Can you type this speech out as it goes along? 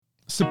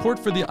Support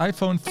for the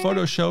iPhone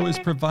Photo Show is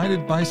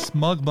provided by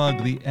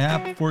SmugMug, the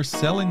app for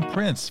selling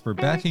prints, for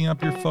backing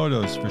up your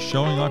photos, for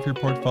showing off your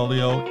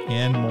portfolio,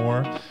 and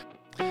more.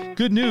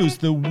 Good news,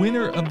 the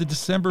winner of the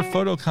December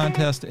photo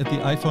contest at the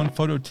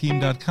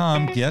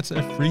iPhonePhotoTeam.com gets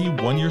a free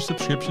one-year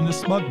subscription to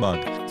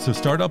SmugMug. So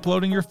start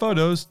uploading your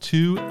photos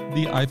to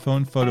the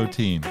iPhone Photo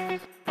Team.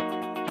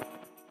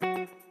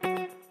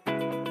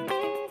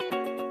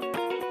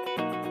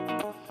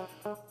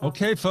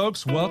 Okay,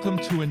 folks, welcome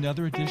to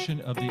another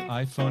edition of the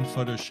iPhone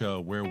Photo Show,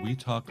 where we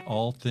talk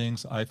all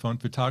things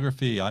iPhone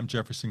photography. I'm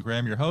Jefferson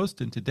Graham, your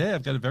host, and today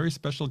I've got a very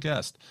special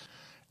guest,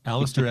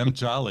 Alastair M.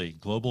 Jolly,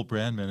 Global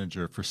Brand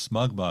Manager for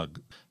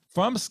SmugMug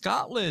from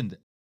Scotland.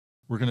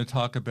 We're going to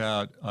talk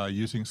about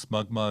using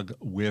SmugMug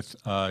with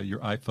your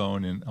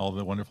iPhone and all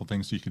the wonderful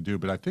things you can do.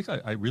 But I think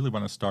I really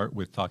want to start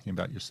with talking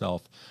about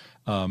yourself.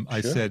 I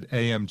said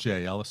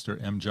AMJ, Alastair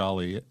M.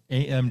 Jolly,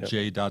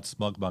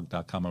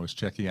 amj.smugmug.com. I was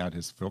checking out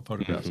his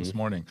photographs this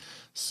morning.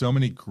 So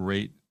many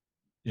great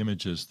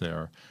images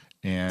there.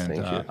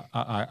 And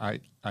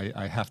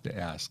I have to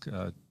ask,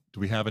 do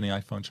we have any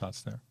iPhone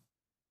shots there?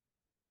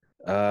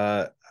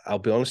 I'll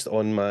be honest,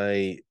 on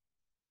my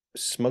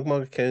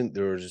SmugMug account,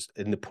 there's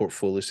in the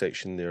portfolio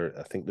section there,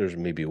 I think there's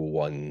maybe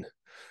one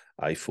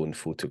iPhone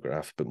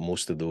photograph, but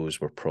most of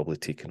those were probably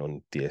taken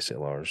on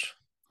DSLRs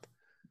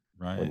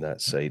on that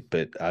side.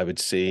 But I would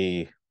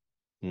say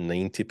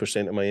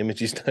 90% of my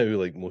images now,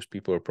 like most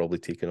people, are probably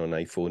taken on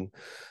iPhone.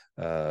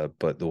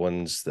 But the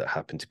ones that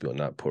happen to be on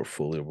that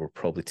portfolio were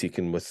probably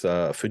taken with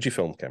a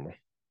Fujifilm camera.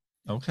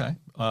 Okay.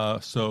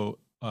 So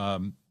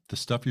the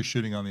stuff you're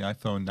shooting on the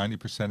iPhone,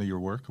 90% of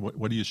your work,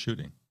 what are you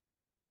shooting?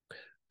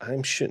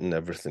 I'm shooting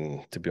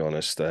everything, to be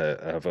honest. I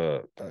have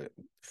a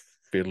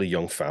fairly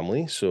young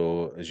family,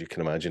 so as you can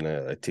imagine,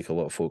 I take a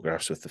lot of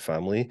photographs with the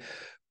family,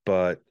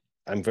 but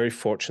I'm very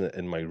fortunate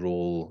in my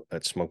role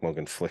at SmugMug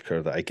and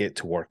Flickr that I get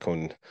to work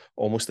on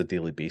almost a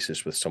daily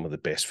basis with some of the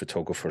best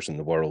photographers in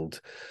the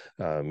world,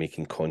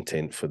 making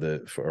content for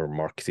our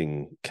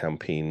marketing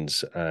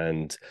campaigns.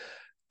 And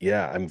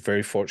yeah, I'm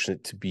very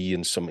fortunate to be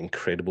in some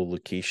incredible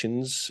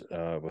locations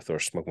with our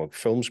SmugMug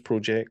Films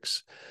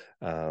projects.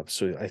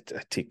 So I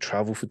take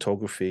travel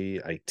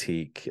photography, I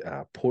take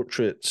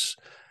portraits,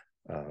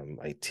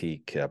 I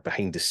take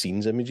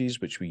behind-the-scenes images,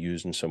 which we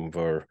use in some of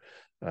our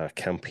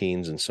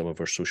campaigns and some of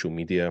our social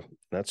media.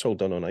 That's all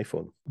done on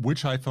iPhone.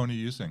 Which iPhone are you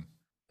using?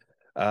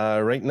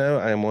 Right now,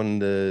 I'm on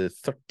the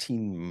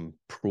 13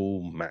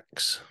 Pro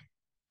Max.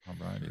 All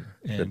righty.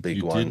 The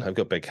big one. I've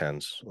got big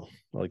hands. So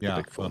I like the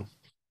big phone. Well,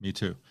 me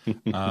too.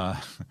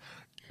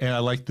 And I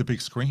like the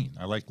big screen.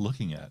 I like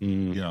looking at,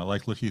 I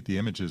like looking at the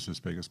images as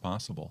big as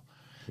possible.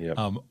 Yeah.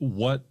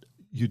 What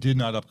you did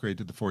not upgrade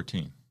to the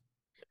 14?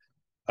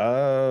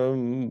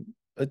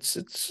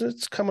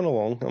 It's coming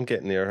along. I'm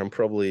getting there. I'm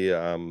probably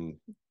I'm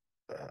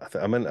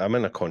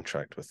in a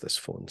contract with this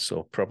phone,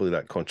 so probably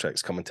that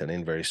contract's coming to an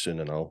end very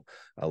soon, and I'll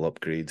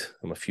upgrade.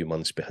 I'm a few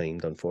months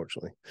behind,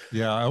 unfortunately.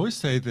 Yeah, I always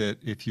say that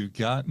if you've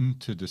gotten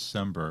to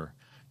December,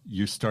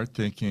 you start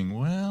thinking,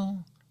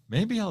 well,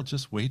 maybe I'll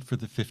just wait for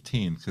the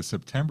 15 because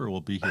September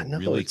will be here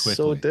really quickly. It's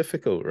so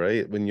difficult,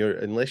 right?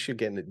 Unless you're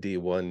getting it day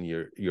one,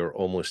 you're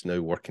almost now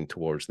working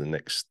towards the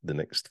next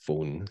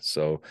phone.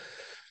 So,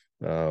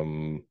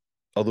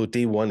 although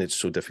day one, it's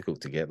so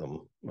difficult to get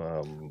them.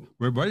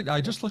 Right.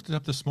 I just looked it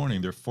up this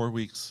morning. They're 4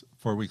 weeks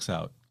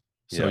out,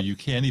 so you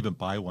can't even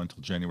buy one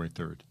till January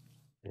 3rd.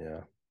 Yeah.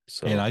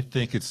 So, and I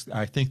think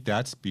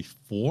that's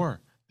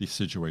before the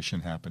situation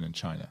happened in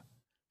China.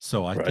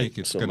 So I think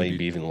it's going to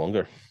be even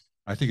longer.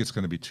 I think it's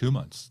going to be 2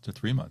 months to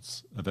 3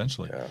 months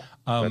eventually.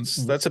 Yeah.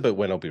 That's about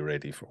when I'll be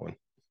ready for one.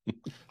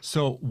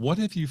 So what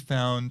have you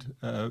found?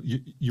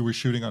 You were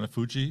shooting on a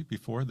Fuji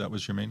before? That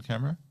was your main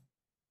camera?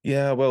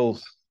 Yeah,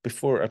 well,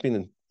 before, I've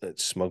been at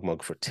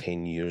SmugMug for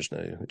 10 years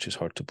now, which is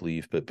hard to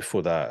believe. But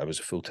before that, I was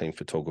a full-time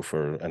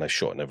photographer, and I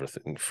shot on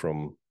everything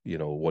from,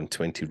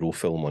 120 roll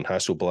film on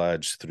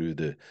Hasselblads through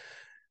the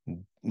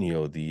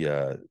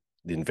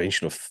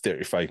invention of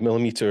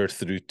 35mm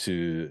through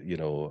to,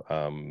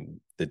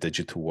 the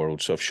digital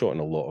world. So I've shot in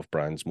a lot of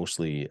brands,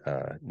 mostly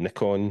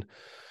Nikon,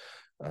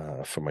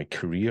 for my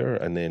career.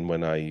 And then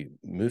when I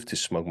moved to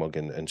SmugMug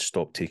and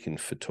stopped taking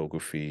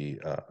photography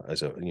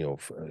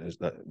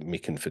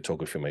making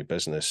photography my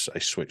business, I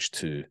switched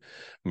to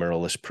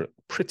mirrorless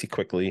pretty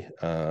quickly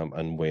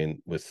and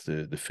went with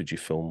the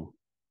Fujifilm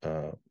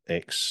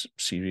X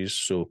series.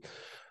 So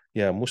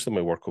yeah, most of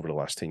my work over the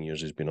last 10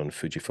 years has been on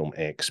Fujifilm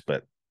X,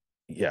 but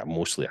yeah,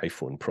 mostly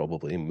iPhone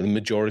probably. The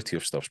majority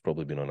of stuff's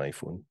probably been on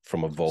iPhone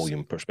from a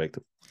volume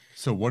perspective.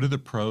 So what are the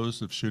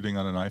pros of shooting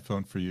on an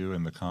iPhone for you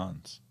and the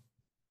cons?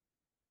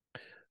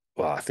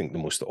 Well, I think the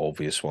most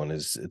obvious one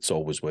is it's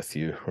always with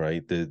you,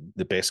 right? The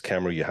best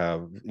camera you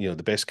have,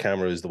 the best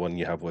camera is the one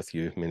you have with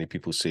you, many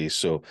people say.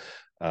 So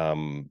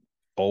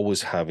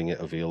always having it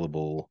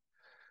available.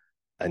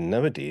 And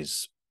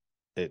nowadays,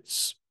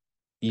 it's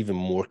even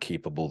more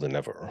capable than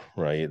ever,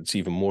 right? It's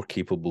even more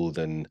capable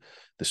than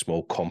the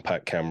small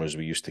compact cameras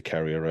we used to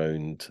carry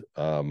around.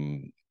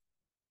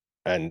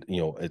 And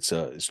it's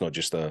not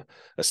just a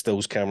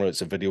stills camera,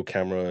 it's a video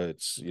camera,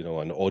 it's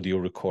an audio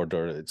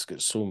recorder. It's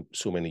got so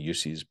many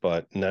uses.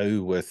 But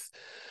now with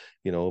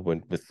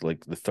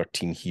like the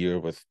 13 here,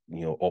 with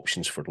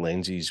options for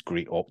lenses,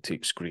 great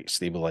optics, great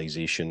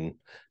stabilization,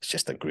 it's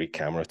just a great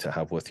camera to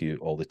have with you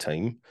all the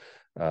time.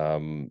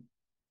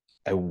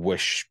 I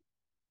wish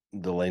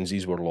the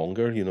lenses were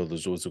longer.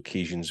 There's those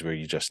occasions where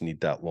you just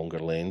need that longer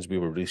lens. We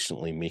were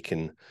recently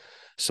making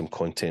some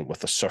content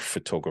with a surf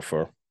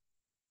photographer,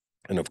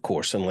 and of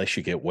course, unless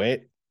you get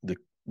wet,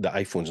 the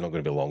iPhone's not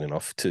going to be long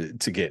enough to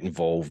get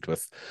involved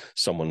with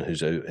someone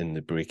who's out in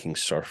the breaking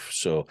surf.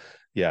 So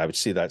yeah, I would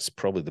say that's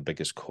probably the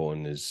biggest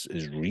con is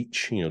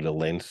reach. The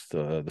length,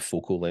 the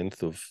focal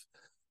length of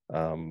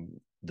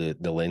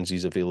the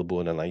lenses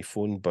available in an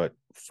iPhone. But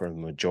for the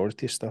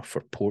majority of stuff,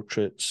 for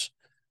portraits,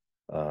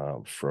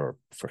 for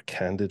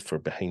candid, for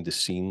behind the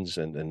scenes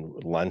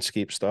and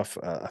landscape stuff,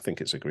 I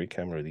think it's a great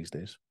camera these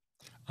days.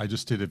 I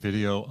just did a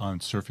video on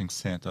surfing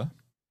Santa.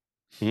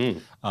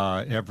 Mm,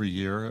 Every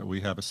year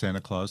we have a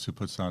Santa Claus who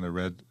puts on a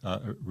red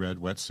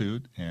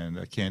wetsuit and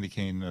a candy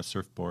cane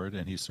surfboard,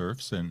 and he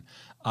surfs. And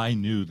I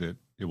knew that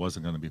it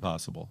wasn't going to be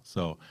possible.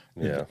 So,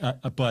 yeah.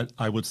 but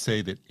I would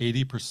say that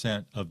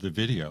 80% of the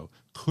video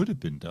could have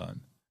been done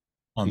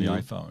on the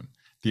Mm-hmm. iPhone.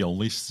 The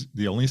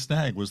only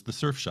snag was the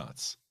surf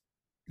shots,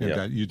 and Yeah.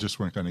 that you just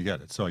weren't going to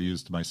get it. So I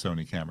used my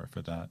Sony camera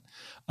for that.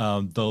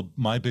 Though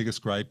my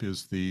biggest gripe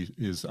is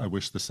I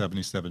wish the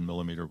 77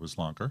 millimeter was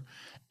longer,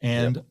 Yep.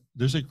 and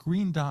there's a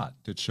green dot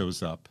that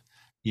shows up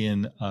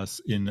in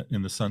us in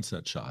the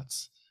sunset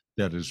shots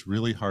that is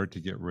really hard to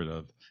get rid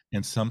of.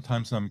 And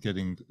sometimes I'm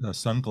getting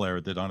sun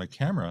glare that on a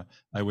camera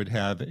I would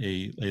have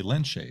a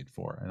lens shade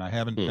for, and I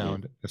haven't Mm-hmm.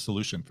 found a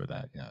solution for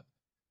that yet.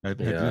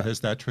 Yeah. Has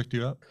that tricked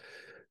you up?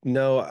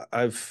 No,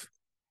 I was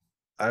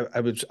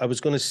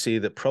going to say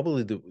that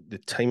probably the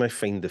time I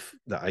find the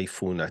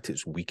iPhone at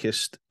its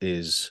weakest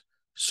is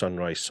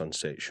sunrise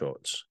sunset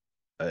shots.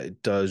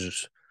 It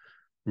does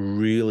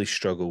really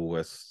struggle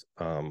with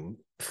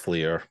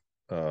flare,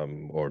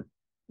 or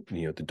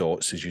the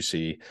dots, as you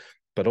say,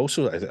 but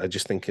also I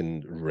just think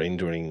in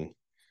rendering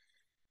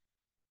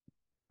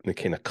the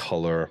kind of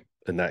color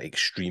and that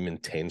extreme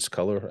intense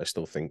color, I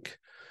still think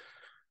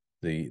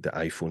the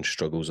iPhone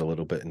struggles a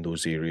little bit in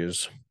those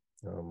areas.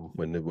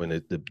 When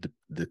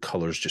the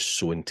color is just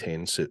so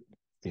intense, it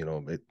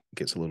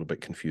gets a little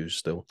bit confused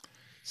still.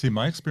 See,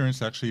 my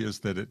experience actually is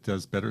that it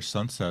does better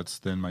sunsets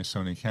than my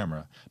Sony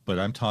camera, but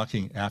I'm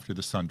talking after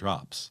the sun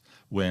drops,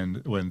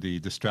 when the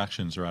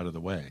distractions are out of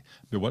the way.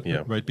 But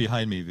Yeah, right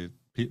behind me,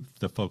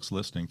 the folks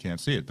listening can't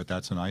see it, but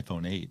that's an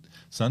iPhone 8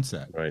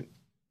 sunset, right.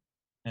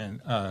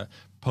 and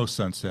post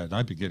sunset,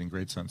 I'd be getting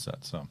great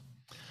sunsets. So,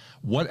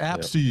 what Yeah,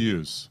 apps do you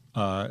use?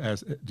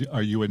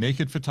 Are you a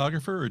naked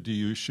photographer, or do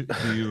you shoot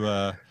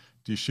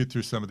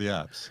through some of the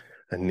apps?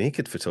 a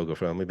naked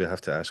photographer. Maybe I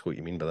have to ask what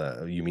you mean by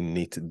that. You mean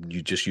native?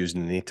 You just use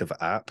native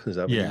app? Is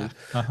that what you Yeah. mean?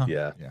 Uh-huh.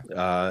 Yeah.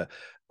 Yeah.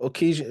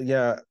 Occasion.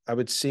 Yeah, I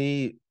would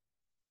say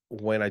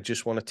when I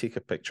just want to take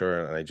a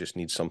picture and I just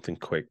need something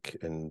quick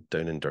and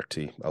down and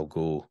dirty, I'll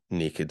go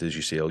naked, as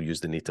you say. I'll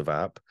use the native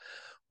app.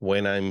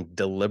 When I'm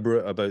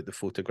deliberate about the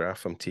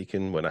photograph I'm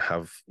taking, when I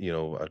have,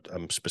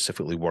 I'm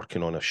specifically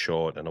working on a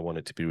shot and I want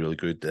it to be really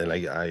good, then I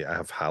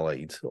have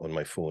Halide on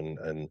my phone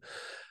and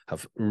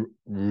have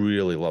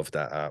really loved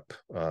that app,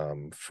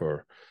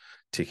 for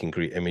taking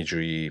great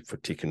imagery, for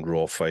taking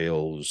raw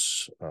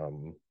files.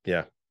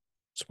 Yeah,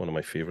 it's one of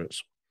my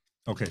favorites.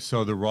 Okay,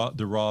 so the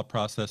raw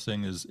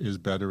processing is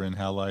better in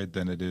Halide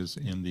than it is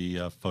in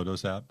the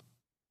Photos app.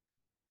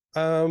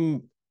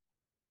 Um,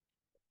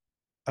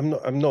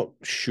 I'm not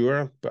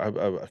sure, but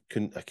I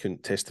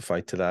couldn't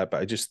testify to that.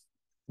 But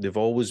they've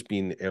always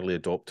been early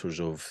adopters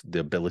of the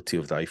ability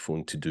of the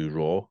iPhone to do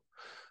RAW.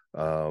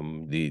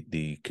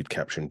 They could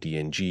capture in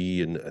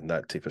DNG and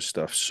that type of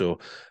stuff. So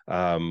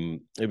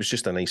it was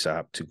just a nice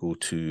app to go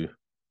to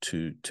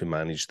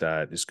manage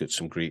that. It's got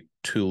some great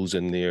tools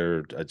in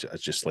there. I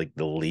just like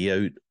the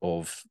layout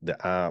of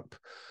the app.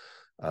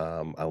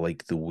 I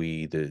like the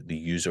way the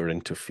user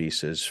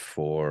interface is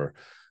for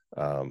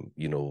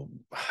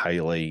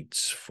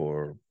highlights,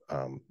 for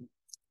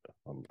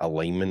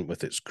alignment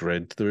with its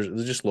grid.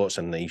 There's just lots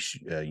of nice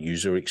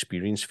user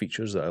experience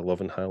features that I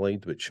love in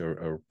Halide, which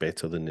are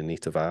better than the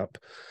native app.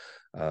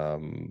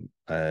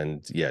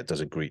 And yeah, it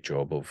does a great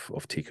job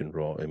of taking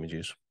raw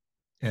images.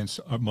 And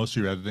so, most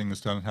of your editing is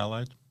done in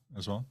Halide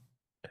as well?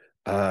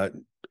 Uh,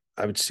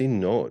 I would say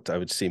not. I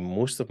would say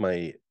most of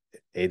my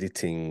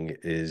editing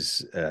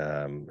is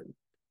done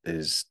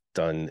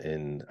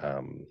in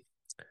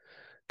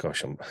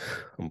gosh, I'm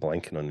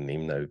blanking on the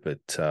name now,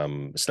 but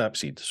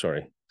Snapseed.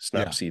 Sorry,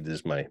 Yeah. Snapseed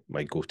is my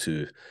go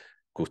to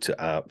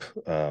app.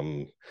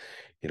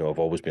 I've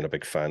always been a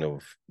big fan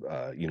of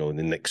the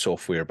Nick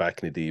software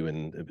back in the day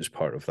when it was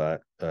part of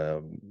that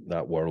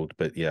world.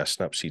 But yeah,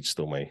 Snapseed's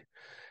still my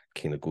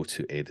kind of go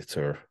to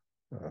editor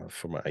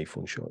for my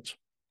iPhone shots.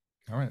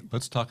 All right,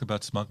 let's talk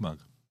about SmugMug.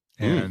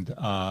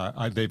 Mm.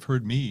 And they've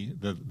heard me,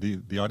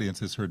 the audience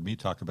has heard me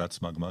talk about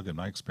SmugMug and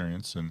my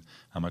experience and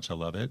how much I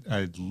love it.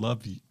 I'd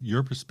love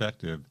your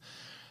perspective.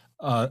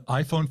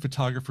 iPhone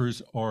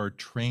photographers are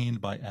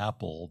trained by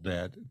Apple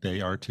that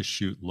they are to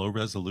shoot low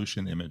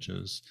resolution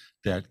images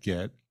that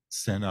get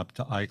sent up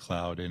to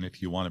iCloud. And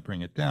if you want to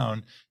bring it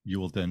down, you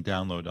will then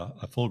download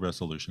a full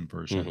resolution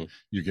version. Hmm.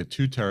 You get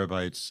 2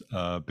 terabytes,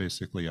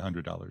 basically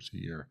 $100 a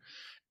year.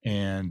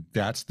 And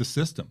that's the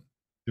system.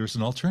 There's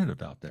an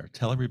alternative out there.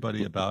 Tell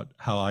everybody about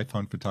how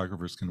iPhone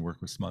photographers can work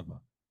with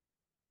SmugMug.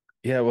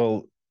 Yeah,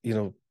 well,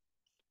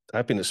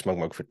 I've been at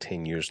SmugMug for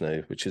 10 years now,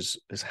 which is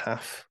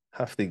half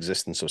the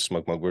existence of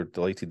SmugMug. We're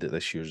delighted that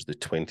this year's the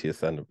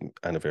 20th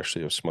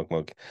anniversary of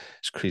SmugMug.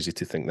 It's crazy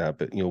to think that,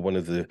 but one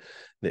of the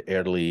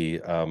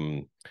early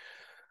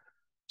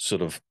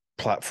sort of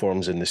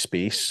platforms in the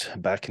space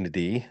back in the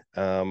day.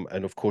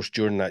 And of course,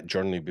 during that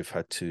journey, we've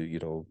had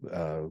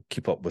to,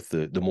 keep up with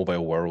the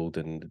mobile world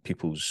and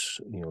people's,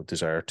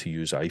 desire to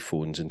use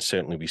iPhones. And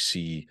certainly we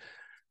see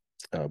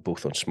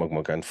both on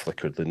SmugMug and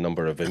Flickr, the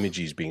number of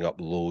images being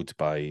uploaded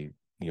by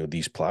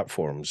these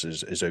platforms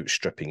is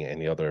outstripping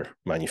any other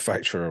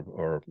manufacturer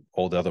or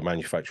all the other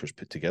manufacturers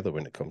put together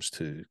when it comes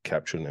to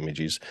capturing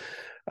images.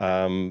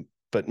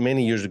 But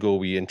many years ago,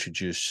 we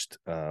introduced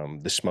the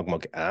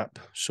SmugMug app,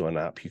 so an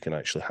app you can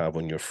actually have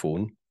on your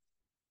phone.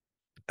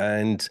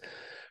 And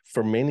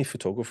for many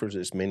photographers,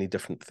 it's many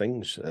different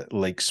things.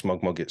 Like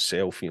SmugMug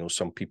itself,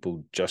 some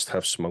people just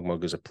have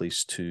SmugMug as a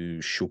place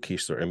to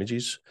showcase their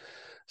images.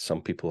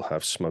 Some people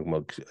have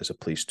SmugMug as a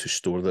place to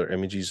store their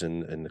images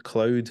in the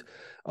cloud.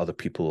 Other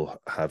people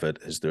have it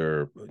as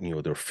their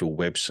full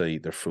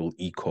website, their full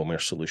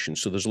e-commerce solution.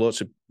 So there's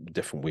lots of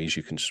different ways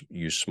you can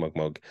use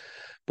SmugMug.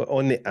 But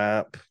on the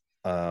app,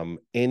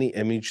 any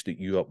image that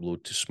you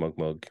upload to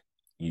SmugMug,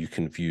 you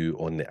can view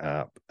on the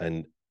app.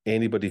 And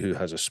anybody who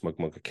has a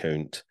SmugMug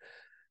account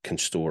can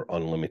store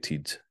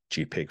unlimited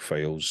JPEG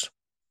files,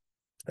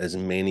 as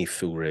many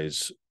full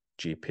res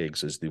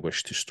JPEGs as they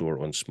wish to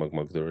store on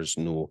SmugMug. There's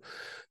no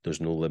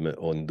limit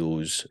on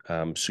those.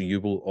 So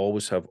you will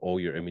always have all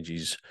your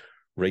images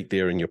right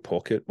there in your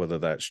pocket, whether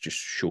that's just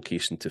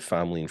showcasing to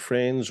family and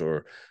friends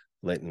or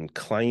letting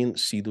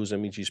clients see those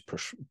images,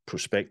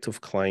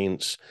 prospective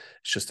clients.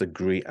 It's just a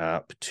great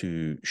app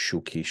to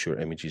showcase your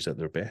images at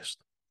their best.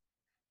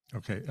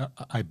 Okay,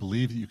 I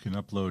believe that you can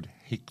upload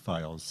HEIC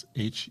files,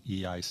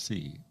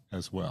 HEIC,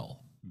 as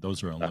well.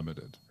 Those are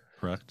unlimited,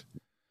 correct?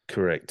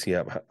 Correct.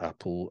 Yeah,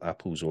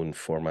 Apple's own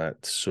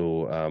format.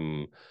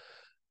 So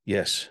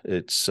yes,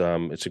 it's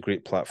a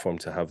great platform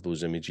to have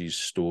those images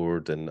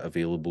stored and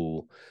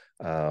available.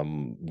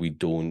 We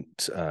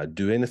don't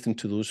do anything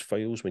to those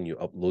files when you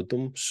upload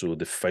them. So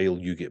the file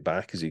you get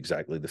back is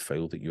exactly the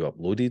file that you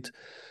uploaded.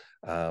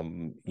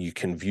 You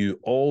can view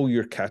all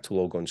your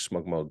catalog on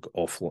SmugMug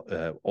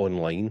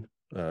online.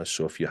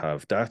 So if you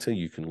have data,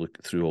 you can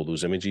look through all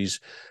those images.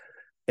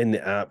 In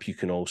the app, you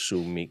can also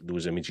make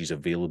those images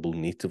available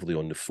natively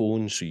on the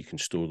phone, so you can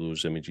store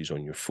those images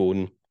on your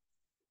phone.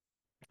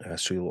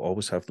 So you'll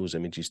always have those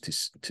images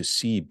to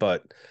see.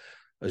 But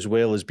as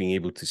well as being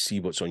able to see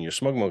what's on your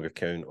SmugMug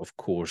account, of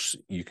course,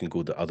 you can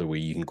go the other way.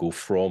 You can go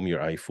from your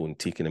iPhone,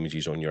 taking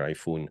images on your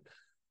iPhone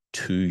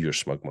to your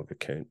SmugMug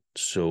account.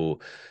 So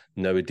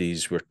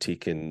nowadays we're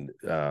taking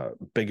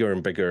bigger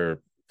and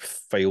bigger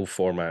file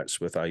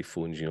formats with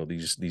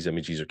iPhones. These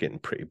images are getting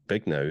pretty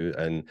big now,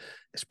 and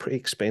it's pretty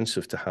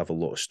expensive to have a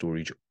lot of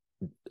storage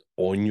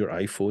on your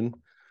iPhone.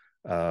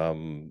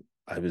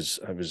 I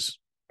was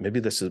maybe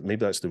that's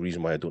the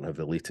reason why I don't have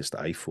the latest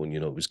iPhone.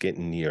 It was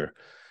getting near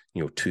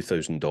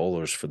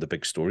 $2,000 for the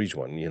big storage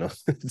one.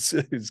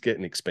 It's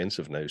getting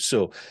expensive now.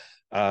 So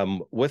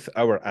with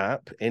our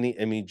app, any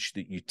image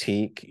that you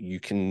take, you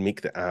can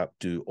make the app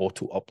do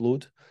auto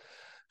upload.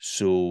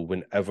 So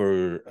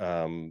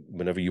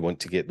whenever you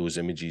want to get those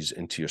images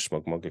into your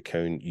SmugMug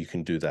account, you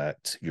can do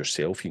that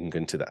yourself. You can go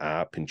into the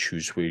app and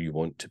choose where you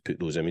want to put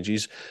those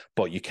images,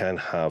 but you can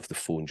have the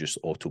phone just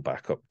auto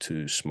backup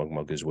to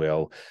SmugMug as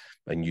well.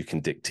 And you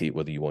can dictate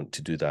whether you want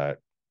to do that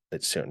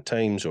at certain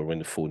times or when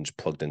the phone's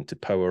plugged into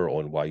power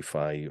on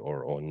Wi-Fi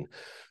or on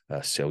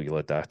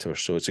cellular data.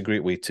 So it's a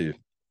great way to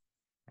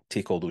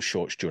take all those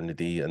shots during the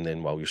day and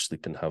then while you're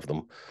sleeping, have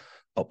them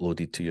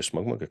uploaded to your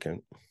SmugMug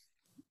account.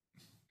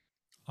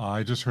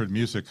 I just heard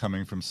music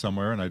coming from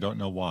somewhere, and I don't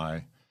know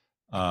why.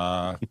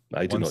 I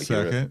do One not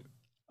hear it. second.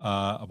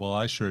 Well,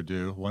 I sure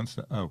do.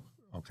 Oh,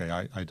 okay.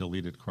 I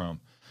deleted Chrome.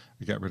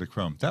 I got rid of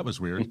Chrome. That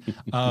was weird.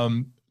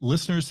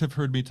 Listeners have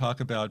heard me talk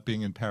about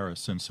being in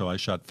Paris, and so I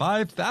shot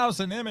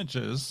 5,000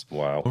 images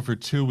Wow. over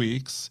 2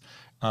 weeks.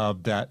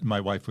 That my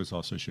wife was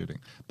also shooting,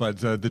 but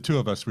the two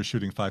of us were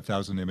shooting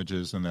 5,000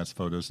 images, and that's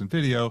photos and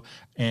video.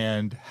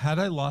 And had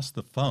I lost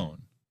the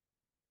phone,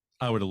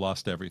 I would have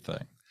lost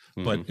everything.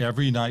 But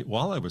every night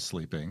while I was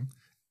sleeping,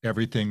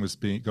 everything was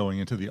going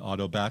into the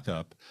auto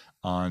backup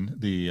on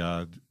the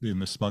in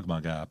the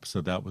SmugMug app.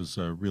 So that was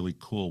a really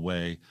cool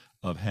way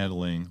of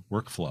handling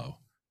workflow.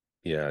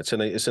 Yeah, it's a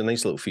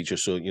nice little feature.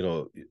 So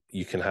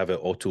you can have it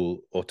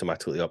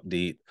automatically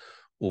update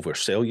over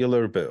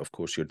cellular, but of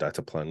course your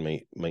data plan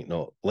might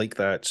not like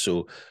that.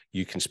 So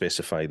you can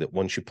specify that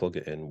once you plug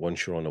it in,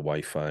 once you're on a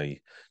Wi-Fi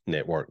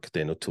network,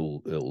 then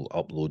it'll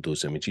upload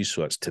those images.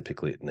 So that's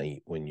typically at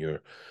night when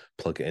you're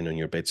plug it in on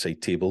your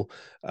bedside table.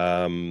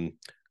 And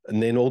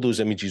then all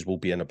those images will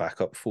be in a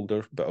backup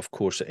folder. But of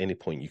course, at any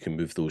point, you can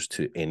move those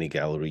to any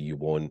gallery you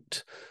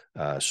want,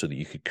 so that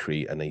you could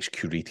create a nice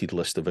curated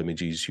list of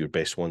images. Your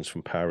best ones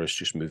from Paris,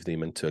 just move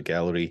them into a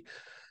gallery.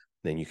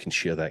 Then you can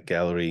share that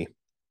gallery,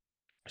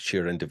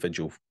 share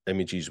individual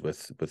images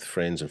with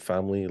friends and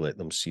family, let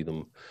them see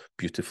them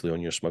beautifully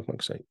on your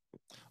SmugMug site.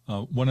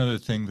 One other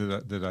thing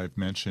that I've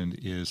mentioned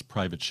is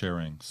private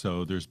sharing.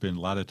 So there's been a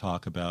lot of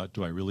talk about,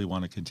 do I really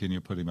want to continue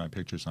putting my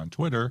pictures on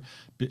Twitter,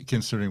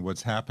 considering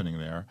what's happening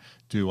there?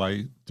 Do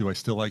I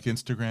still like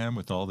Instagram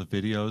with all the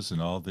videos and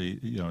all the,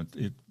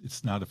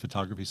 it's not a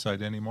photography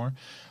site anymore,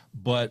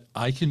 but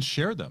I can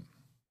share them,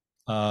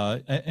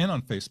 and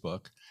on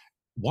Facebook,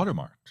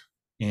 watermarked,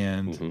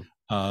 and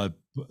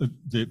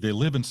they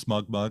live in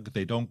SmugMug.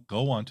 They don't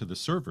go onto the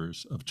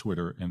servers of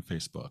Twitter and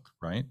Facebook,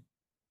 right?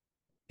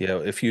 Yeah,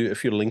 if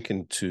you're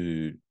linking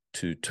to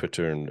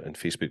Twitter and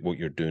Facebook, what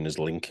you're doing is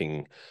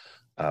linking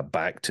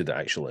back to the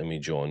actual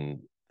image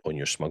on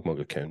your SmugMug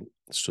account,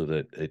 so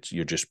that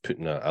you're just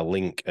putting a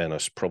link and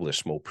probably a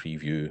small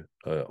preview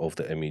of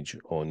the image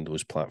on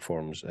those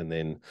platforms, and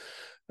then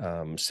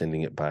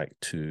sending it back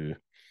to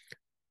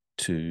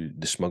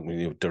the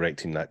SmugMug,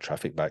 directing that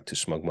traffic back to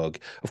SmugMug.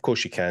 Of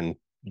course, you can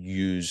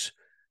use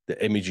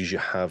the images you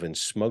have in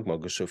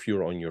SmugMug. So if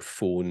you're on your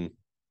phone,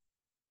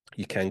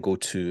 you can go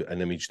to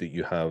an image that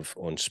you have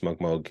on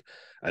SmugMug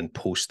and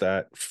post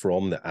that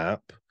from the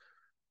app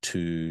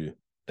to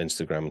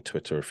Instagram,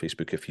 Twitter,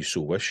 Facebook, if you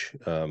so wish.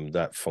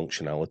 That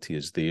functionality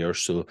is there.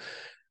 So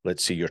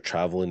let's say you're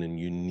traveling and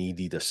you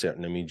needed a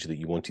certain image that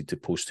you wanted to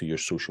post to your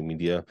social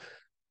media.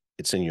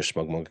 It's in your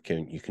SmugMug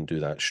account. You can do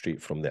that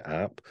straight from the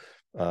app.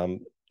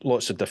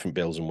 Lots of different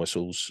bells and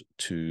whistles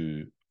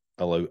to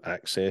allow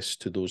access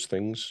to those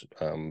things.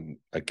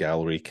 A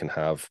gallery can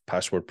have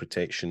password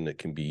protection that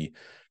can be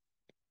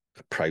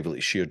privately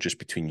shared just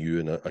between you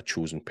and a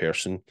chosen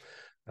person,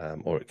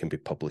 or it can be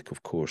public,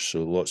 of course.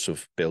 So lots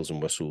of bells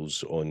and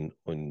whistles on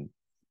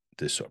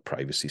the sort of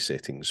privacy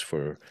settings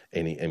for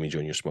any image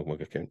on your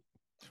SmugMug account.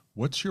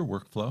 What's your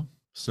workflow?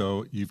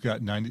 So you've got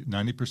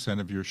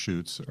 90% of your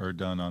shoots are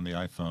done on the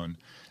iPhone.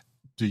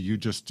 Do you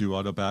just do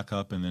auto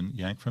backup and then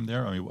yank from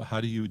there? I mean,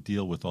 how do you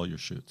deal with all your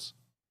shoots?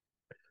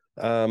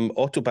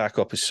 Auto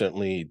backup is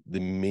certainly the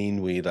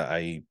main way that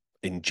I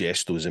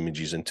ingest those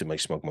images into my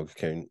SmugMug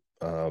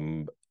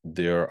account.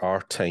 There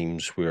are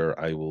times where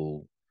I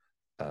will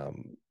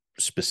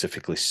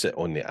specifically sit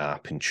on the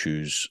app and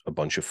choose a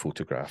bunch of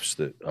photographs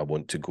that I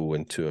want to go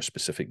into a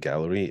specific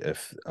gallery.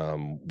 If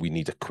we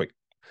need a quick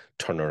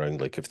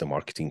turnaround, like if the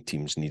marketing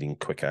team's needing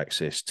quick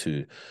access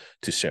to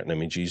certain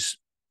images,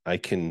 I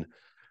can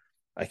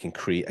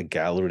create a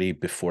gallery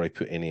before I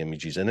put any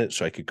images in it.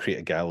 So I could create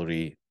a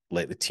gallery,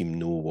 let the team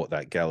know what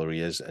that gallery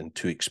is, and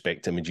to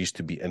expect images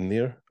to be in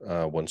there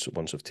once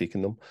I've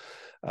taken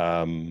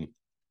them.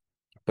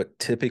 But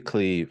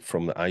typically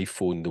from the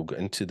iPhone, they'll go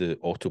into the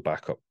auto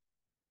backup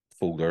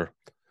folder.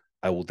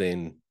 I will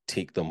then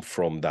take them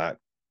from that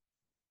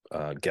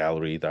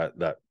gallery,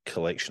 that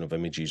collection of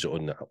images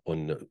on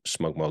the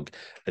SmugMug,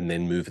 and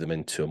then move them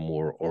into a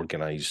more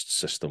organized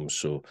system.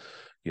 So,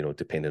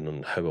 depending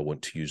on how I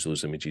want to use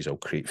those images, I'll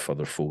create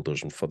further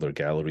folders and further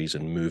galleries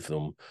and move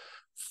them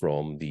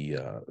from the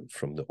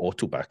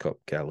auto backup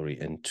gallery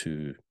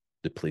into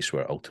the place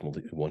where I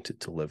ultimately want it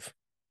to live.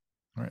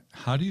 All right.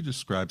 How do you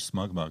describe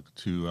SmugMug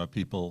to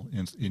people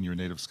in your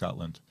native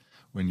Scotland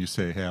when you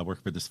say, "Hey, I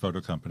work for this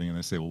photo company," and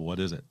they say, "Well, what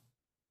is it?"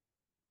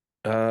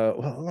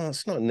 Well,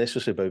 it's not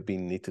necessarily about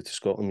being native to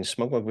Scotland. I mean,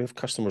 SmugMug, we have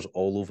customers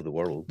all over the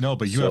world. No,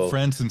 but you have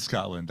friends in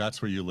Scotland.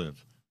 That's where you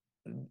live.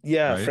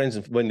 Yeah, right? friends.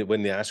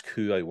 When they ask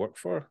who I work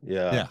for,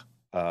 yeah.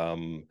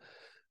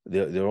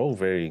 They're all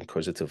very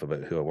inquisitive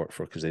about who I work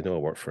for because they know I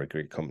work for a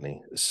great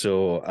company.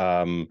 So,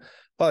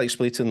 well, I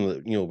explain to them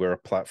that we're a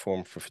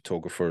platform for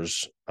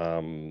photographers,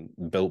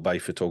 built by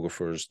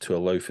photographers to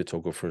allow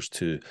photographers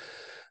to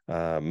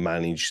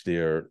manage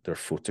their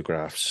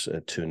photographs,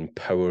 to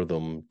empower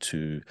them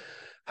to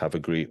have a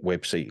great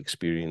website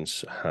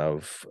experience,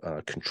 have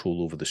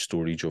control over the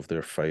storage of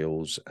their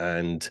files,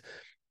 and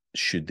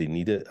should they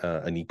need it,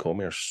 an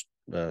e-commerce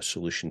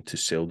solution to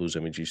sell those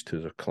images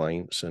to their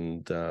clients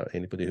and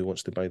anybody who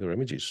wants to buy their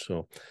images.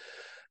 So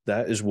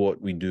that is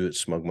what we do at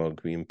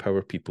SmugMug. We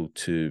empower people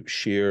to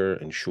share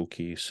and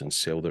showcase and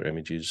sell their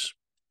images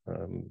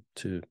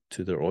to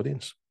their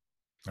audience.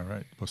 All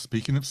right. Well,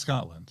 speaking of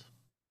Scotland,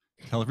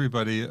 tell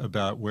everybody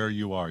about where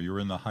you are. You're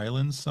in the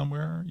Highlands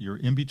somewhere. You're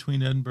in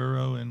between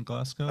Edinburgh and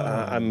Glasgow.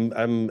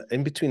 I'm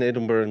in between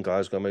Edinburgh and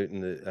Glasgow. I'm out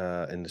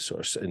in the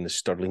sort of in the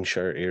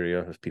Stirlingshire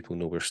area, if people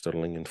know where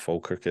Stirling and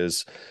Falkirk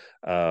is.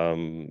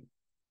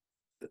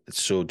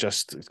 So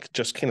just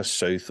kind of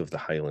south of the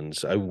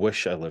Highlands. I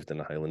wish I lived in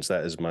the Highlands.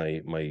 That is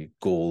my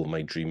goal.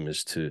 My dream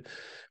is to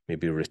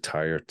maybe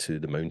retire to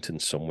the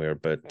mountains somewhere,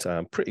 but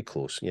pretty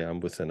close. Yeah,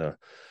 I'm within a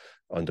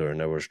under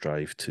an hour's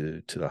drive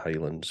to the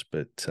Highlands.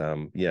 But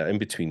yeah, in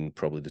between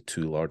probably the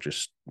two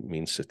largest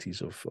main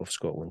cities of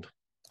Scotland.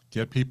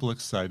 Get people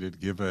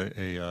excited. Give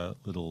a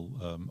little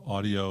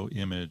audio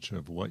image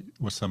of what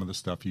some of the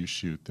stuff you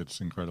shoot that's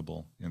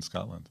incredible in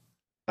Scotland.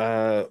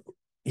 Uh,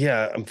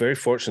 yeah, I'm very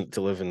fortunate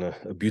to live in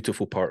a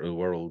beautiful part of the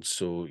world.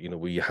 So,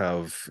 we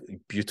have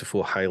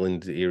beautiful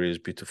highland areas,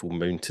 beautiful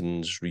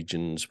mountains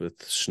regions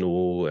with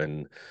snow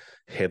and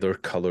heather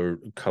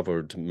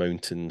covered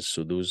mountains.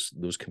 So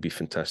those can be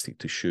fantastic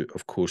to shoot.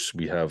 Of course,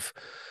 we have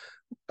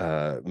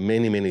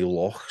many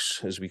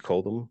lochs, as we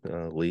call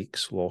them,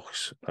 lakes,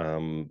 lochs.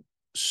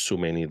 So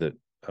many that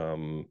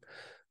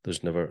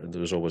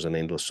there's always an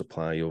endless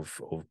supply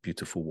of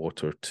beautiful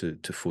water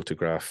to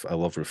photograph. I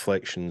love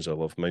reflections. I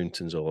love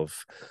mountains. I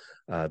love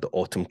the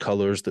autumn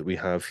colors that we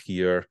have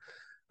here.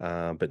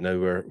 But now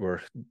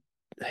we're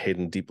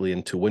heading deeply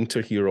into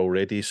winter here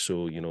already.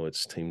 So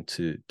it's time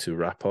to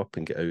wrap up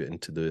and get out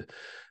into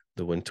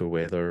the winter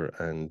weather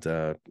and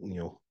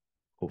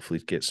hopefully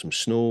get some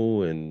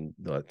snow and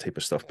that type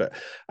of stuff. But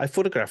I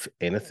photograph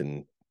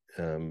anything,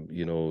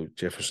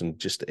 Jefferson,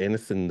 just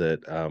anything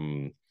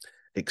that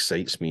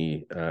excites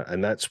me,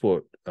 and that's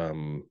what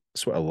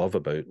I love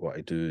about what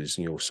I do. Is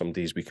some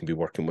days we can be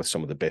working with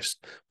some of the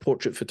best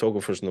portrait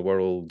photographers in the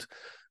world.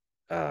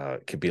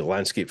 It could be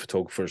landscape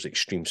photographers,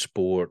 extreme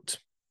sport,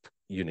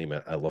 you name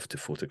it. I love to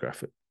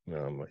photograph it.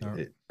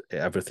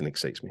 Everything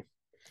excites me.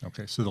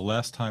 Okay, so the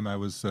last time I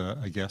was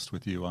a guest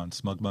with you on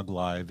SmugMug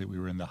Live, we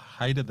were in the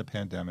height of the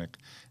pandemic,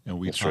 and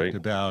we talked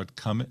about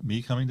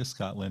me coming to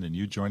Scotland and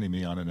you joining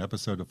me on an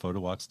episode of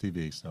PhotoWalks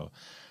TV. So,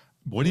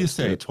 what do you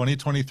say,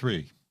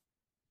 2023?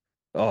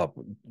 Oh,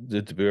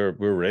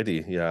 we're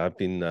ready. Yeah, I've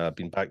been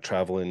back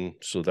traveling,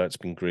 so that's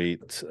been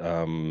great.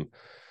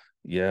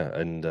 Yeah,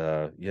 and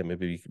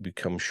maybe we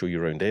come show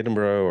you around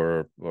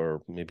Edinburgh,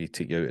 or maybe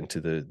take you out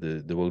into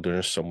the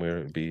wilderness somewhere.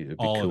 It'd be a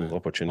cool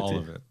opportunity. All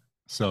of it.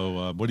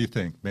 So, what do you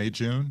think? May,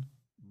 June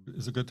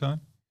is a good time?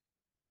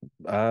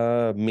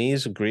 May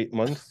is a great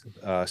month.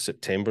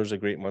 September is a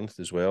great month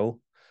as well.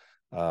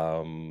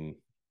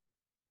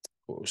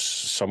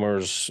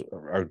 Summers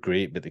are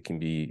great, but they can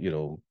be,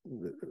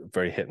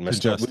 very hit and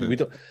miss.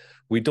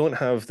 We don't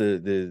have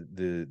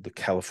the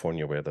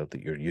California weather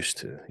that you're used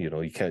to.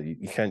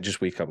 You can't just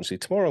wake up and say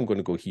tomorrow I'm going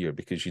to go here,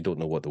 because you don't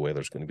know what the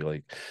weather's going to be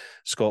like.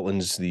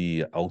 Scotland's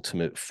the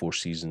ultimate 4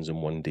 seasons in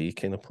one day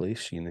kind of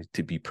place. You need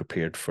to be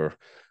prepared for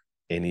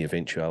any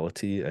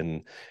eventuality,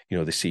 and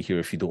they say here,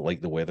 if you don't like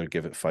the weather,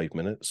 give it 5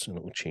 minutes and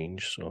it will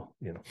change. So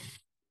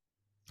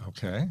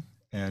Okay.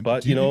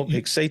 But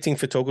exciting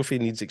photography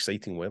needs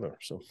exciting weather.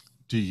 So,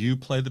 do you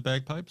play the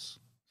bagpipes?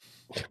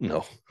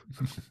 No.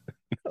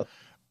 No.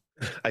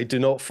 I do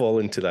not fall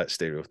into that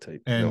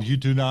stereotype. And no. You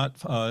do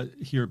not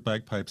hear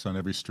bagpipes on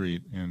every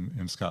street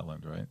in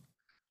Scotland, right?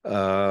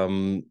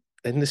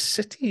 In the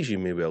cities, you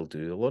may well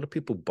do. A lot of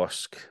people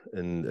busk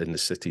in the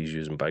cities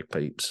using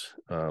bagpipes,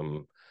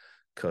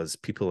 because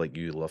people like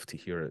you love to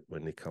hear it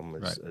when they come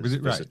as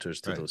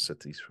visitors to those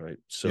cities, right?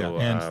 So,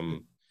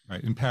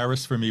 right. In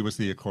Paris, for me, was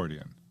the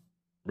accordion.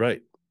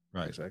 Right.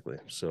 Exactly.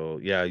 So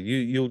yeah,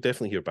 you'll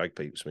definitely hear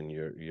bagpipes when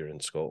you're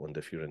in Scotland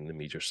if you're in the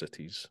major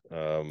cities,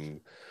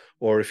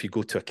 or if you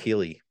go to a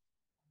ceilidh.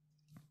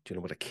 Do you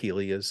know what a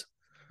ceilidh is?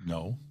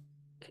 No.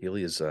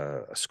 Ceilidh is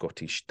a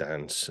Scottish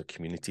dance, a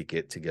community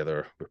get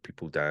together where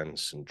people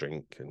dance and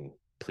drink and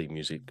play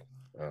music.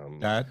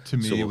 That to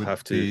me so would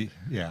be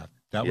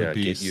would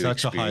be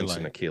such a highlight.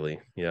 In a ceilidh.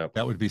 Yeah,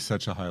 that would be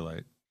such a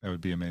highlight. That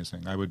would be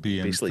amazing. I would be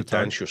basically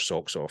dance your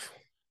socks off.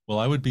 Well,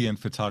 I would be in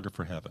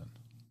photographer heaven.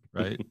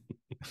 Right?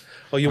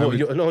 Oh,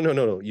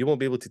 no. You won't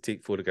be able to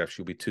take photographs.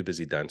 You'll be too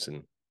busy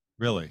dancing.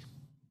 Really?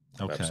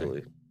 Okay.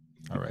 Absolutely.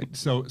 All right.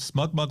 So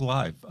SmugMug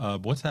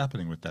Live, what's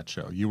happening with that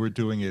show? You were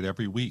doing it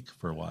every week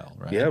for a while,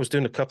 right? Yeah, I was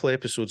doing a couple of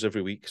episodes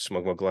every week,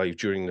 SmugMug Live,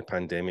 during the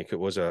pandemic. It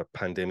was a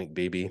pandemic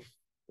baby.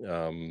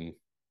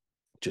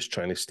 Just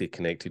trying to stay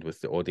connected with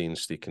the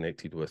audience, stay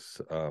connected with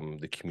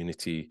the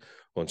community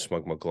on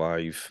SmugMug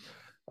Live.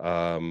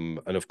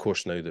 And of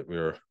course, now that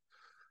we're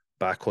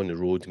back on the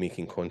road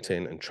making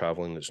content and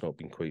traveling, it's not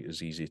been quite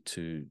as easy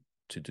to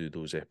do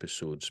those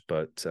episodes.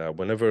 But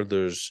whenever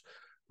there's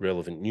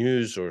relevant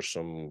news or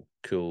some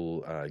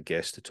cool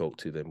guests to talk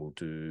to, then we'll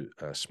do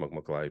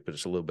SmugMug Live, but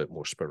it's a little bit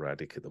more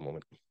sporadic at the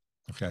moment.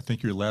 Okay, I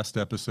think your last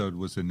episode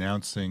was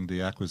announcing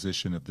the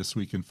acquisition of This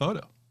Week in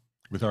Photo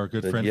with our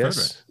good friend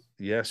Frederick.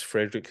 Yes,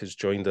 Frederick has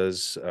joined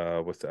us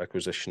with the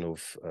acquisition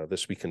of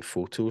This Week in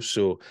Photo.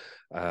 So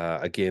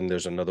again,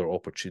 there's another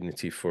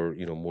opportunity for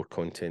more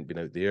content being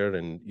out there.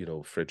 And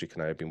Frederick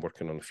and I have been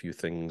working on a few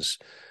things.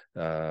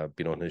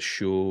 Been on his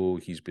show.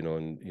 He's been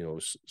on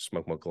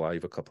SmugMug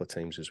Live a couple of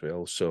times as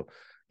well. So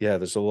yeah,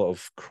 there's a lot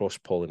of cross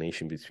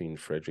pollination between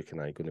Frederick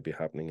and I going to be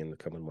happening in the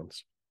coming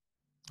months.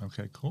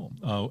 Okay, cool.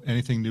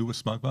 Anything new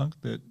with SmugMug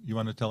that you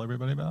want to tell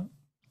everybody about?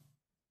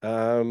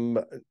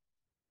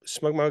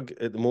 SmugMug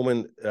at the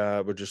moment,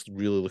 we're just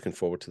really looking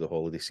forward to the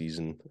holiday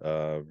season,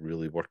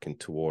 really working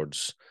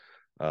towards,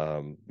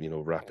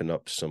 wrapping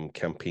up some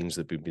campaigns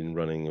that we've been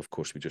running. Of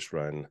course, we just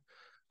ran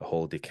a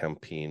holiday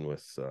campaign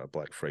with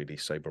Black Friday,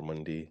 Cyber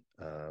Monday.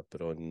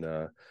 But on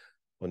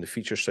the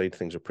feature side,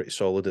 things are pretty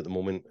solid at the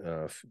moment.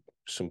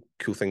 Some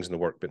cool things in the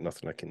work, but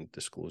nothing I can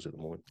disclose at the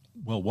moment.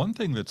 Well, one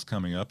thing that's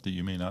coming up that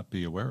you may not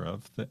be aware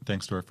of,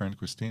 thanks to our friend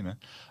Christina,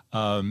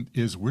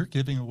 is we're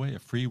giving away a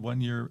free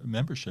 1-year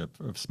membership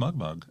of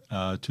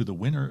SmugMug to the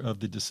winner of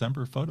the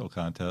December photo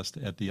contest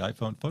at the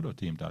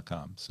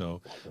iPhonePhotoTeam.com.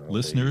 So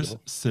listeners,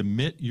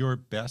 submit your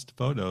best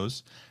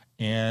photos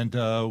and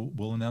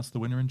we'll announce the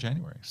winner in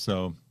January.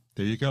 So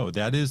there you go.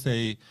 That is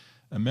a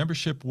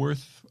membership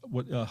worth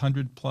what,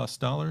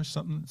 $100+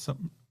 something.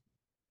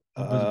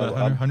 What was it, about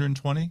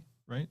 120,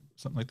 right?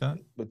 Something like that.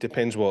 It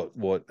depends what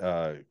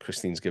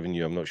Christine's given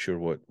you. I'm not sure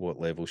what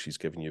level she's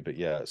given you, but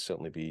yeah, it'd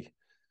certainly be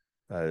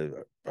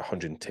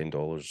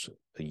 $110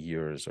 a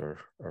year is our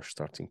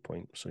starting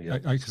point. So yeah,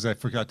 because I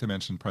forgot to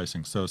mention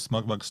pricing. So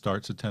SmugMug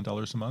starts at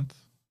 $10 a month,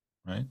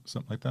 right?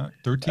 Something like that.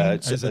 13?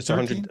 Is it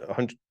 13?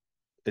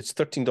 It's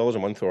 $13 a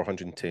month or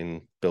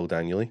 110 billed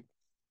annually.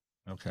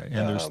 Okay,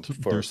 and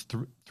there's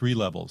three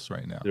levels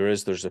right now.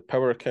 There's a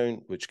power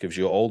account which gives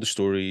you all the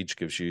storage,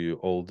 gives you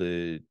all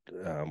the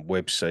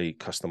website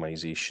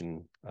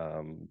customization.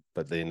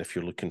 But then if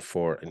you're looking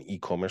for an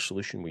e-commerce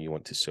solution where you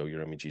want to sell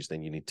your images,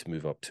 then you need to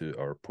move up to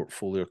our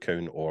portfolio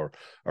account or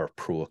our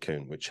pro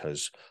account, which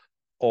has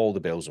all the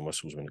bells and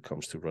whistles when it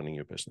comes to running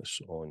your business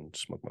on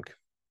SmugMug.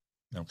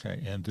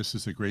 Okay, and this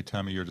is a great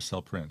time of year to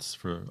sell prints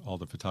for all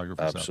the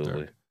photographers out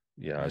there.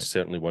 Yeah, right. It's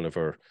certainly one of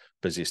our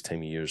busiest time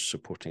of years,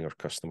 supporting our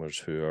customers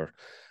who are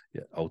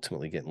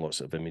ultimately getting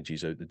lots of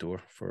images out the door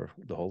for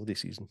the holiday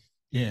season.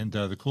 And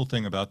the cool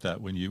thing about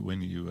that, when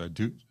you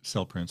do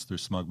sell prints through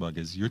SmugMug,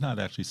 is you're not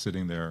actually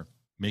sitting there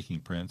making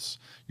prints.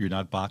 You're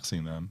not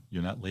boxing them.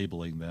 You're not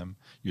labeling them.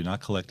 You're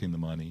not collecting the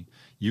money.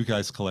 You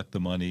guys collect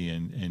the money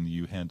and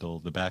you handle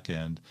the back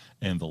end,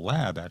 and the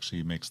lab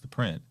actually makes the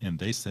print and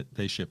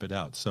they ship it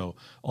out. So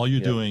all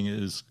you're doing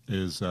is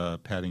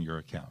padding your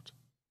account.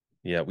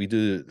 Yeah, we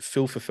do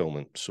full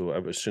fulfillment. So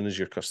as soon as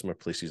your customer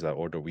places that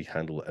order, we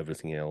handle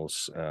everything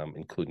else,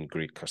 including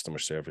great customer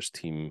service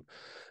team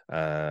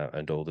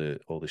and all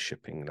the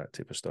shipping, that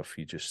type of stuff.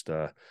 You just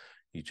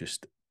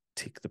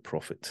take the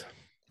profit.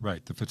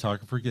 Right. The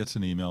photographer gets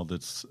an email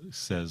that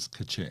says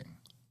ka-ching.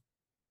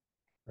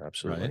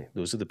 Absolutely. Right?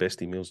 Those are the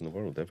best emails in the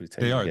world. Every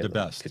time they are the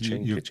best.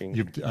 Ka-ching,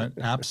 you've done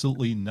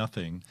absolutely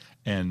nothing,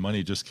 and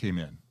money just came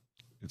in.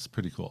 It's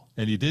pretty cool.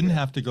 And you didn't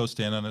have to go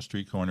stand on a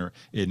street corner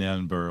in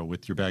Edinburgh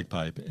with your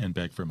bagpipe and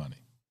beg for money.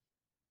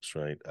 That's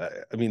right.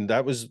 I mean,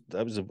 that was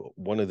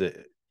one of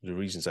the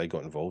reasons I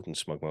got involved in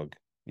SmugMug,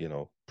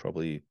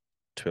 probably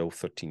 12,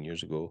 13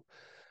 years ago,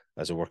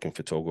 as a working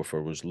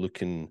photographer, was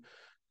looking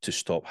to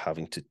stop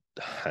having to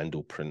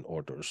handle print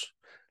orders.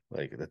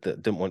 Like, I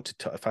didn't want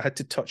to if I had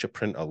to touch a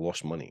print, I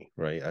lost money,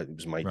 right? It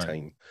was my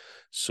time.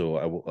 So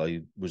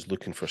I was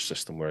looking for a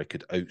system where I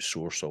could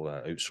outsource all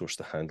that, outsource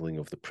the handling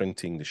of the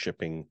printing, the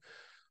shipping,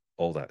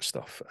 all that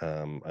stuff.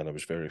 And I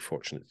was very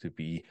fortunate to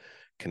be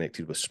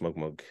connected with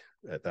SmugMug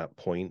at that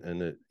point.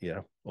 And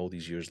all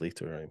these years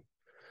later,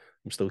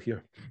 I'm still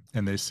here.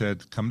 And they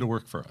said, come to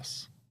work for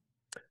us.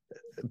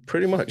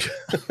 Pretty much.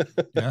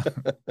 Yeah.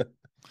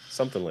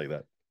 Something like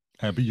that.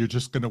 But you're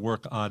just going to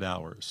work odd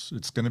hours.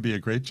 It's going to be a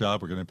great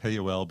job. We're going to pay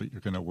you well, but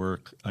you're going to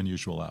work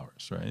unusual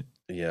hours, right?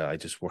 Yeah, I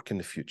just work in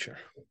the future.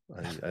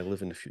 I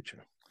live in the future.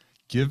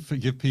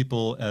 Give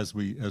people, as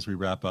we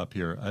wrap up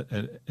here,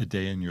 a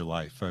day in your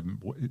life.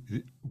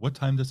 What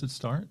time does it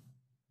start?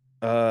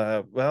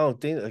 Well,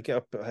 I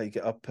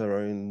get up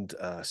around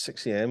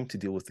 6 a.m. to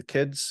deal with the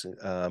kids.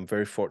 I'm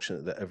very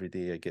fortunate that every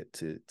day I get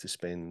to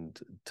spend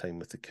time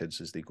with the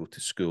kids as they go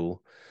to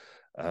school.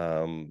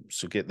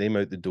 So get them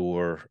out the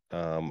door,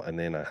 and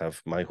then I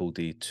have my whole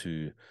day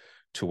to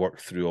work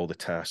through all the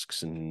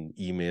tasks and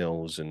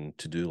emails and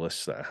to-do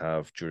lists that I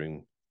have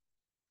during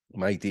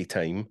my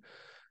daytime.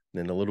 And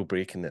then a little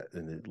break in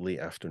the late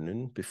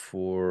afternoon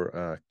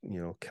before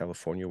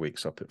California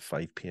wakes up at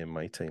 5 p.m.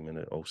 my time, and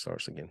it all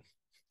starts again.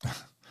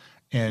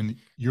 And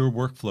your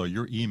workflow,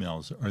 your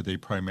emails, are they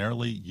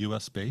primarily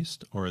US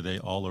based, or are they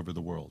all over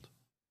the world?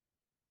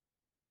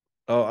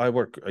 Oh, I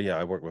work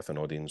with an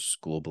audience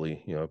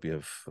globally. We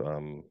have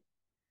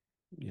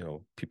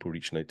people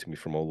reaching out to me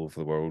from all over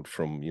the world,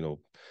 from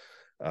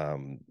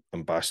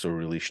ambassador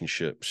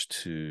relationships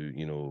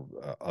to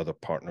other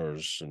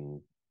partners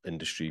and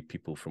industry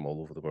people from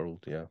all over the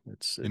world. Yeah,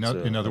 it's in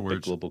other words,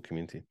 big global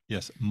community.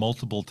 Yes,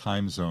 multiple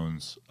time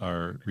zones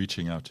are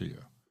reaching out to you.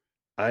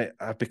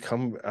 I've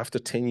become, after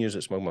 10 years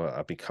at SmugMug,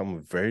 I've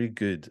become very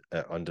good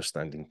at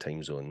understanding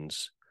time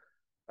zones,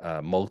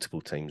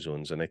 multiple time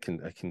zones, and I can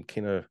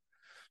kind of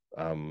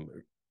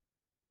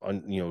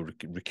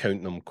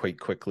recount them quite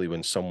quickly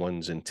when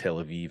someone's in Tel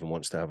Aviv and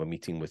wants to have a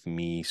meeting with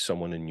me,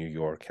 someone in New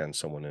York, and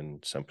someone in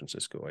San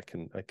Francisco.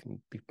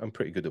 I'm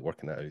pretty good at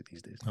working that out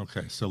these days.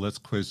 Okay, so let's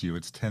quiz you.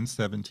 It's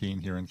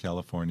 10:17 here in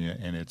California,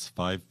 and it's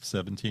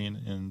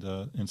 5:17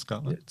 in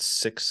Scotland. It's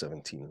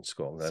 6:17 in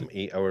Scotland. I'm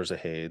 8 hours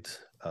ahead.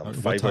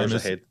 5 hours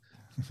ahead.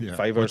 Yeah.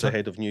 5 hours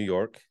ahead of New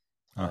York.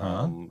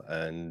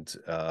 And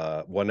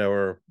 1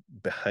 hour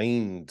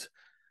behind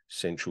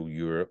Central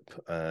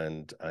Europe,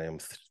 and I am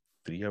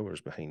 3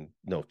 hours behind.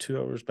 No, 2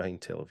 hours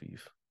behind Tel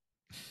Aviv.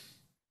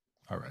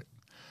 All right.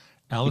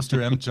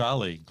 Alastair M.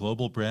 Jolly,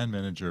 Global Brand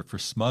Manager for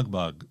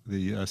SmugMug.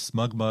 The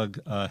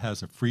SmugMug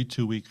has a free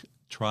 2-week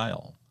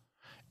trial.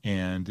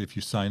 And if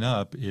you sign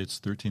up, it's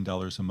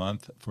 $13 a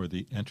month for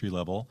the entry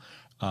level,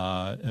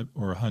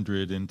 or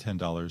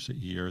 $110 a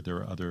year. There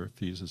are other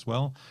fees as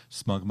well.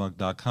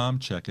 SmugMug.com,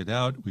 check it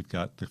out. We've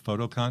got the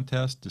photo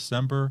contest,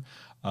 December.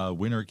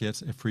 Winner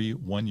gets a free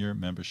 1-year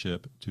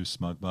membership to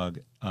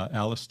SmugMug.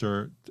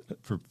 Alastair,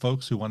 for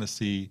folks who want to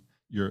see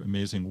your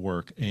amazing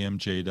work,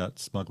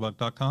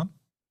 amj.smugmug.com.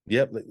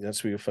 Yep,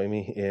 that's where you'll find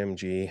me.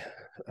 AMG,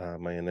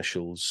 my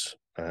initials,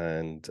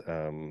 and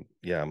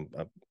yeah, I'm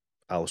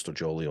Alastair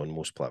Jolly on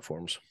most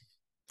platforms.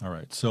 All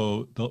right.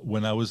 So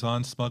when I was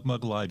on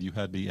SmugMug Live, you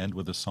had me end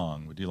with a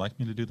song. Would you like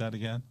me to do that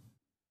again?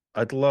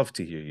 I'd love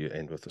to hear you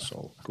end with a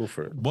song. Go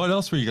for it. What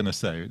else were you going to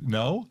say?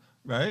 No?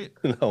 Right?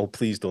 No,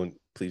 please don't.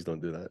 Please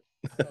don't do that.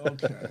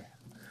 Okay.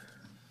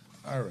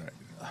 All right.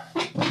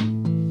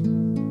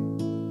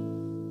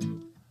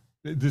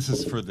 This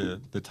is for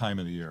the time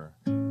of the year.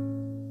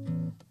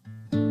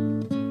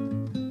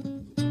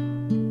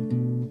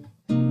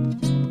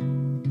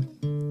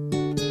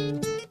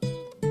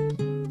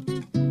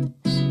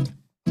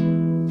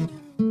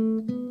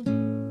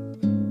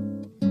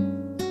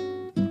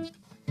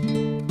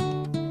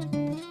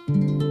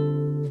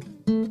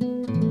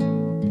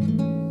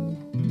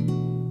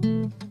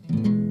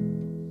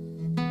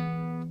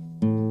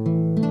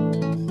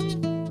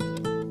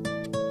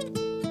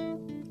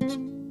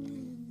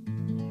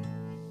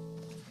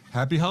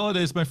 Happy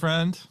holidays, my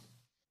friend.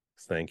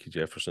 Thank you,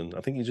 Jefferson.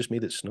 I think you just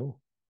made it snow.